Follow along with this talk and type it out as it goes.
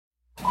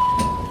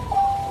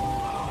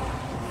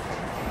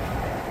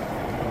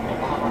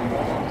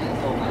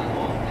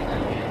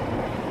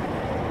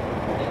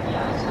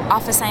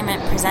Off Assignment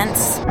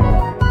presents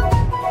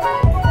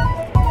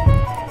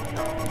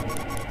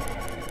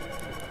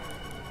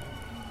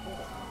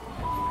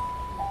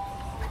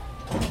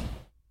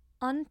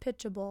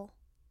Unpitchable,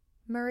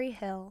 Murray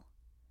Hill,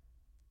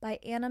 by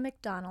Anna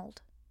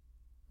McDonald,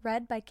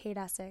 read by Kate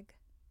Essig.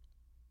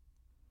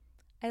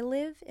 I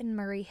live in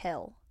Murray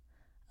Hill,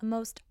 a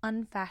most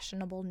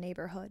unfashionable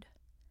neighborhood.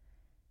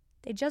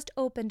 They just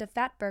opened a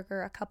Fat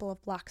Burger a couple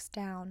of blocks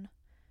down.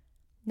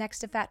 Next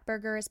to Fat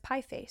Burger is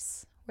Pie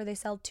Face, where they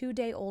sell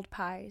 2-day-old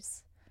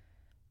pies.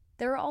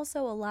 There are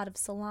also a lot of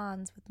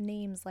salons with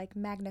names like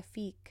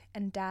Magnifique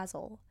and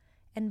Dazzle,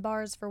 and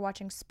bars for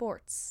watching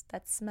sports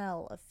that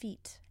smell of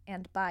feet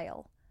and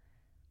bile.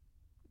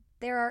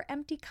 There are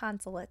empty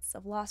consulates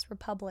of lost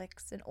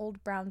republics and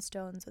old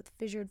brownstones with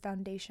fissured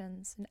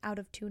foundations and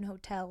out-of-tune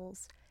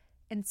hotels,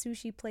 and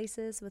sushi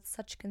places with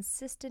such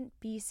consistent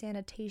B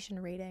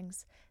sanitation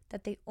ratings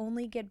that they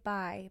only get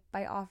by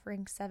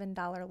offering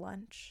 $7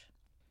 lunch.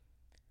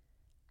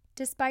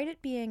 Despite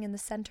it being in the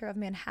center of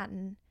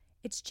Manhattan,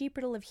 it's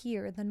cheaper to live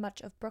here than much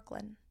of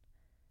Brooklyn.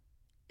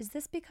 Is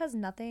this because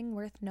nothing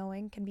worth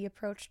knowing can be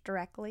approached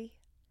directly?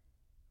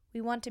 We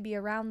want to be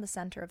around the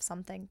center of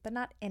something, but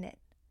not in it.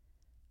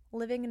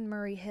 Living in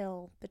Murray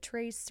Hill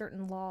betrays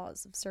certain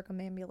laws of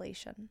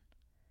circumambulation.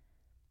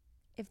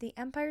 If the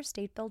Empire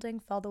State Building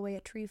fell the way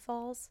a tree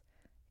falls,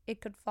 it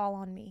could fall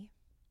on me.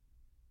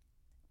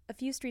 A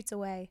few streets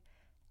away,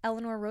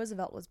 Eleanor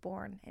Roosevelt was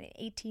born in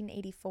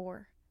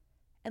 1884,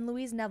 and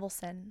Louise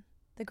Nevelson,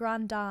 the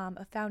grande dame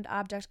of found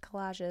object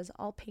collages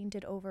all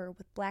painted over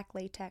with black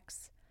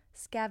latex,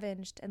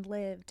 scavenged and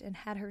lived and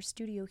had her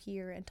studio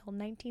here until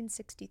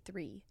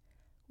 1963,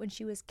 when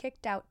she was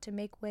kicked out to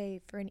make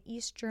way for an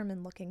East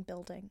German-looking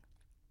building.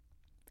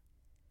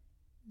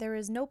 There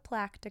is no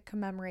plaque to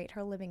commemorate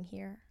her living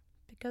here,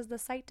 because the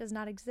site does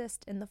not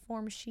exist in the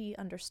form she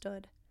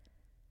understood.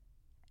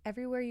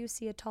 Everywhere you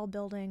see a tall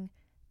building,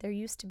 there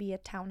used to be a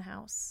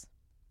townhouse.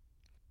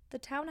 The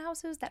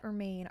townhouses that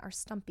remain are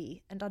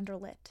stumpy and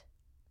underlit.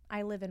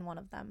 I live in one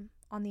of them,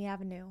 on the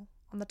avenue,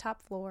 on the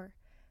top floor,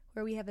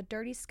 where we have a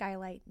dirty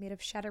skylight made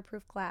of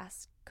shatterproof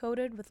glass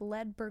coated with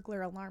lead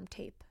burglar alarm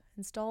tape,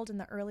 installed in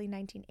the early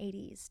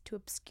 1980s to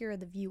obscure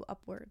the view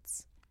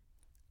upwards.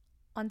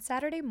 On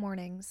Saturday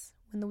mornings,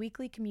 when the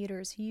weekly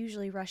commuters who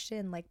usually rush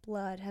in like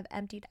blood have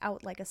emptied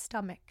out like a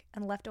stomach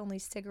and left only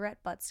cigarette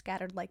butts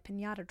scattered like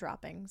piñata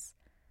droppings,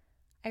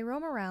 I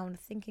roam around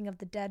thinking of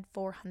the dead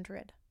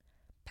 400,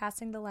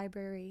 passing the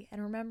library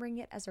and remembering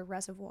it as a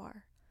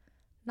reservoir,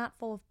 not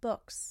full of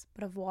books,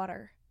 but of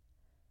water.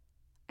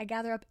 I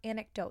gather up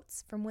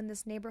anecdotes from when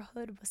this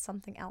neighborhood was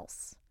something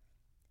else.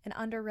 An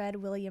underread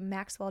William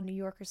Maxwell New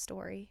Yorker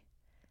story,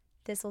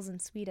 Thistles in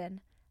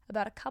Sweden,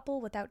 about a couple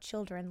without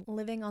children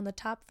living on the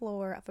top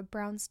floor of a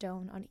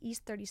brownstone on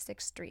East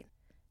 36th Street,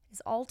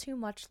 is all too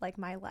much like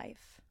my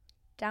life,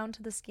 down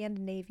to the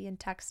Scandinavian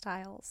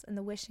textiles and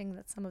the wishing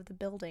that some of the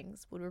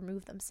buildings would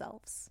remove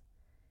themselves.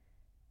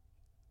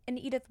 And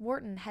Edith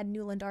Wharton had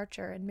Newland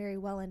Archer and Mary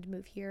Welland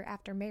move here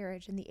after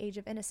marriage in the Age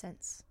of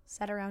Innocence,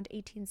 set around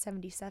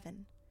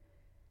 1877.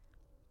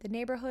 The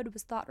neighborhood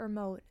was thought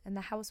remote, and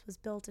the house was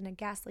built in a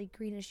ghastly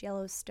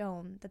greenish-yellow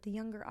stone that the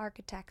younger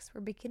architects were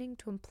beginning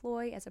to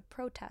employ as a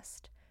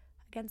protest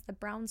against the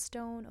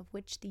brownstone of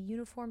which the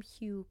uniform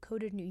hue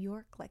coated New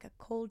York like a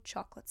cold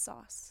chocolate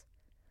sauce.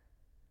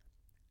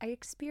 I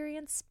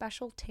experience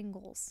special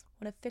tingles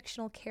when a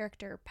fictional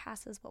character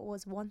passes what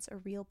was once a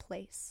real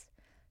place,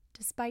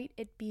 despite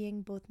it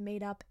being both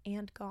made up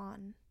and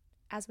gone,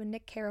 as when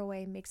Nick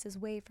Carraway makes his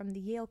way from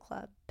the Yale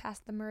Club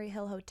past the Murray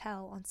Hill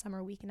Hotel on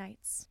summer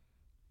weeknights.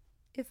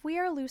 If we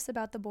are loose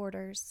about the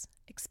borders,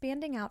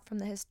 expanding out from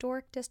the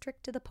historic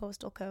district to the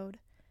postal code,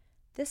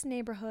 this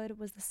neighborhood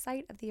was the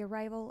site of the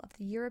arrival of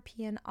the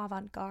European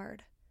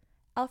avant-garde.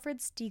 Alfred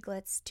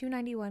Stieglitz's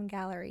 291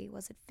 Gallery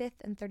was at 5th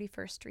and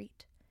 31st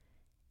Street.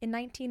 In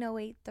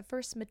 1908, the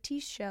first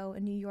Matisse show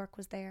in New York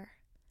was there.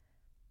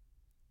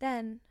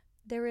 Then,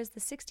 there is the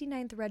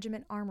 69th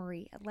Regiment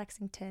Armory at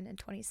Lexington and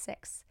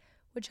 26th,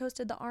 which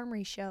hosted the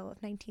Armory Show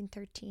of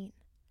 1913.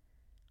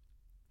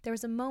 There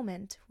was a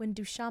moment when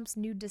Duchamp's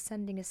nude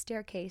descending a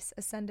staircase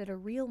ascended a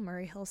real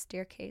Murray Hill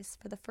staircase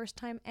for the first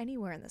time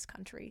anywhere in this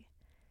country.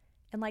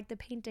 And like the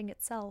painting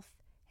itself,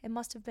 it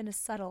must have been a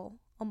subtle,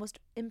 almost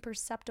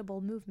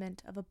imperceptible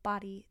movement of a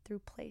body through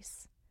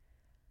place.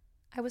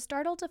 I was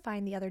startled to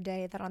find the other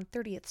day that on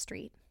 30th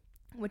Street,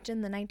 which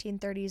in the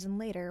 1930s and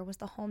later was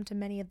the home to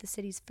many of the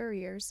city's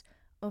furriers,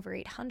 over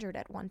 800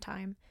 at one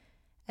time,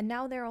 and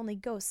now there are only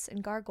ghosts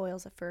and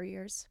gargoyles of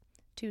furriers,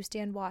 2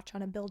 stand watch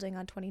on a building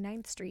on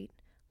 29th Street,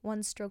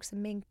 one strokes a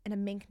mink and a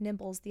mink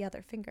nibbles the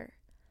other finger.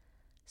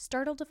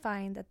 Startled to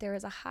find that there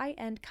is a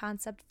high-end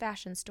concept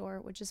fashion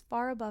store which is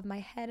far above my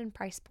head and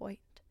price point,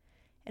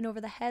 and over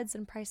the heads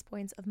and price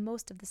points of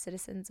most of the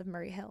citizens of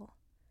Murray Hill.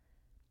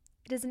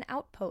 It is an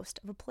outpost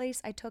of a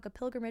place I took a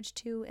pilgrimage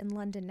to in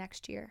London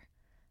next year,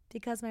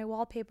 because my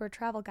wallpaper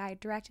travel guide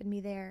directed me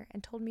there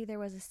and told me there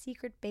was a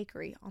secret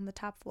bakery on the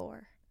top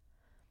floor.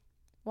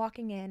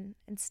 Walking in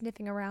and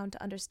sniffing around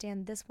to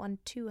understand this one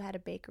too had a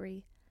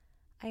bakery,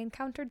 I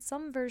encountered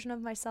some version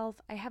of myself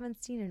I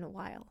haven't seen in a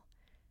while.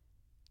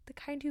 The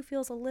kind who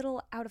feels a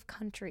little out of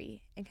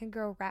country and can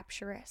grow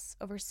rapturous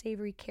over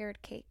savory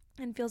carrot cake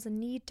and feels a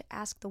need to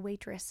ask the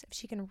waitress if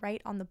she can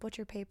write on the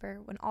butcher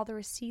paper when all the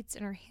receipts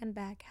in her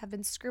handbag have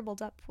been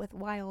scribbled up with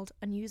wild,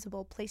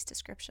 unusable place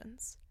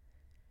descriptions.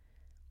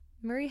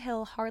 Murray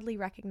Hill hardly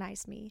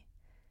recognized me.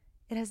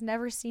 It has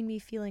never seen me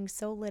feeling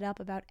so lit up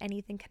about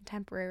anything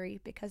contemporary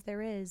because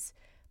there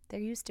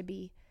used to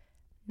be,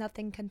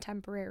 nothing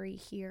contemporary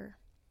here.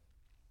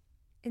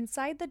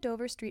 Inside the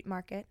Dover Street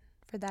Market,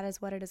 for that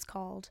is what it is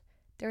called,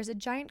 there is a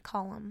giant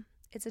column,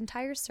 its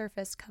entire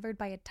surface covered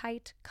by a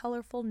tight,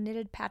 colorful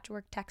knitted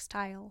patchwork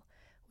textile,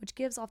 which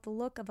gives off the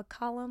look of a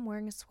column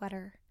wearing a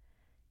sweater.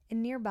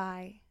 And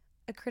nearby,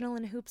 a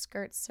crinoline hoop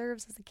skirt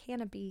serves as a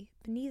canopy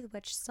beneath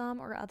which some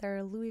or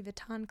other Louis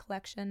Vuitton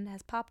collection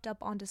has popped up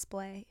on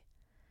display.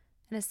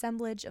 An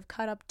assemblage of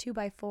cut-up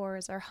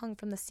 2x4s are hung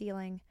from the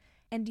ceiling,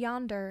 and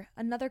yonder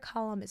another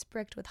column is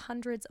bricked with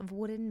hundreds of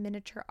wooden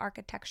miniature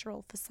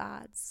architectural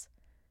facades.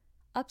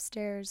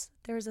 Upstairs,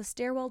 there is a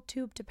stairwell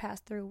tube to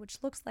pass through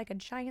which looks like a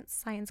giant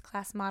science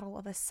class model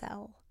of a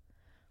cell.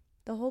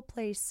 The whole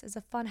place is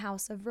a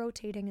funhouse of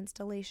rotating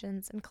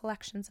installations and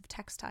collections of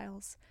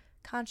textiles,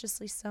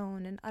 consciously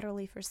sewn and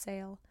utterly for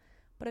sale,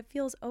 but it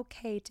feels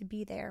okay to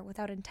be there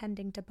without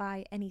intending to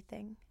buy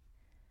anything.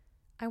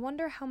 I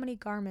wonder how many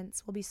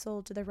garments will be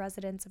sold to the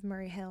residents of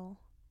Murray Hill.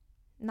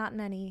 Not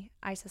many,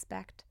 I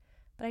suspect,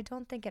 but I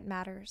don't think it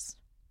matters.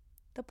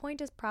 The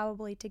point is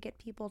probably to get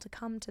people to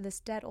come to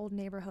this dead old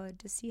neighborhood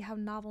to see how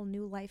novel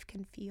new life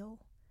can feel.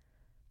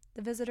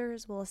 The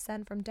visitors will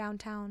ascend from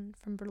downtown,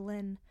 from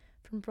Berlin,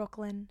 from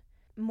Brooklyn,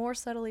 more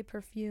subtly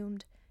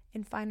perfumed,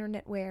 in finer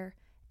knitwear,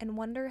 and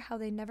wonder how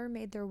they never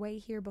made their way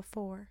here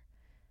before,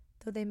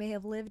 though they may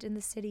have lived in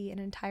the city an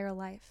entire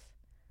life.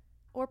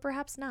 Or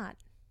perhaps not.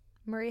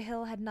 Murray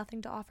Hill had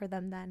nothing to offer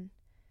them then.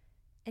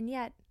 And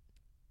yet,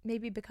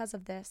 maybe because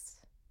of this,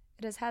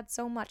 it has had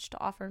so much to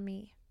offer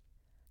me.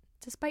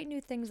 Despite new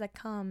things that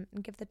come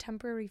and give the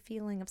temporary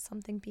feeling of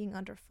something being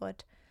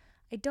underfoot,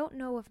 I don't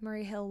know if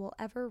Murray Hill will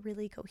ever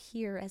really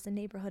cohere as a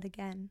neighborhood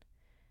again.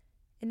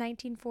 In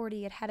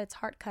 1940, it had its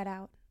heart cut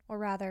out, or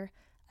rather,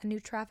 a new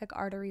traffic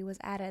artery was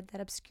added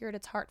that obscured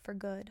its heart for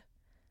good.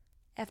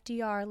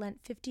 FDR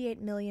lent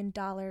 $58 million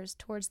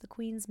towards the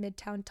Queens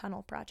Midtown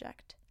Tunnel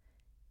project.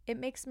 It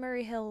makes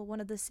Murray Hill one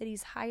of the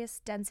city's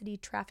highest density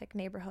traffic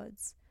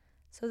neighborhoods,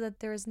 so that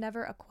there is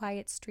never a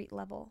quiet street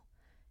level,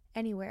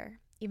 anywhere,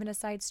 even a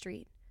side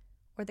street,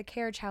 or the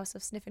carriage house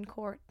of Sniffen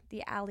Court,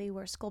 the alley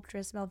where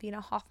sculptress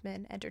Melvina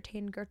Hoffman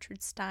entertained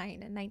Gertrude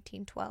Stein in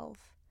 1912.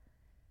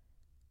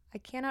 I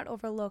cannot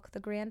overlook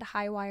the grand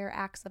high-wire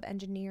acts of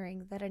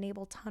engineering that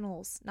enable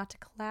tunnels not to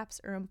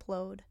collapse or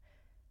implode,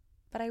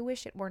 but I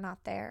wish it were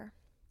not there.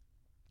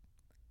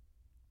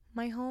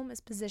 My home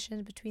is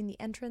positioned between the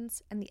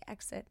entrance and the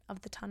exit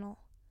of the tunnel.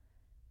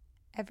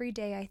 Every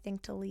day I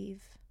think to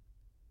leave.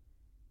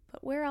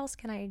 But where else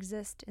can I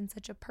exist in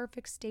such a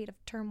perfect state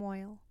of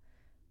turmoil,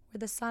 where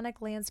the sonic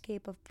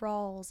landscape of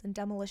brawls and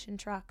demolition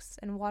trucks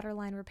and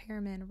waterline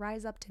repairmen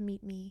rise up to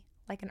meet me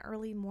like an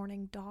early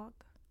morning dog?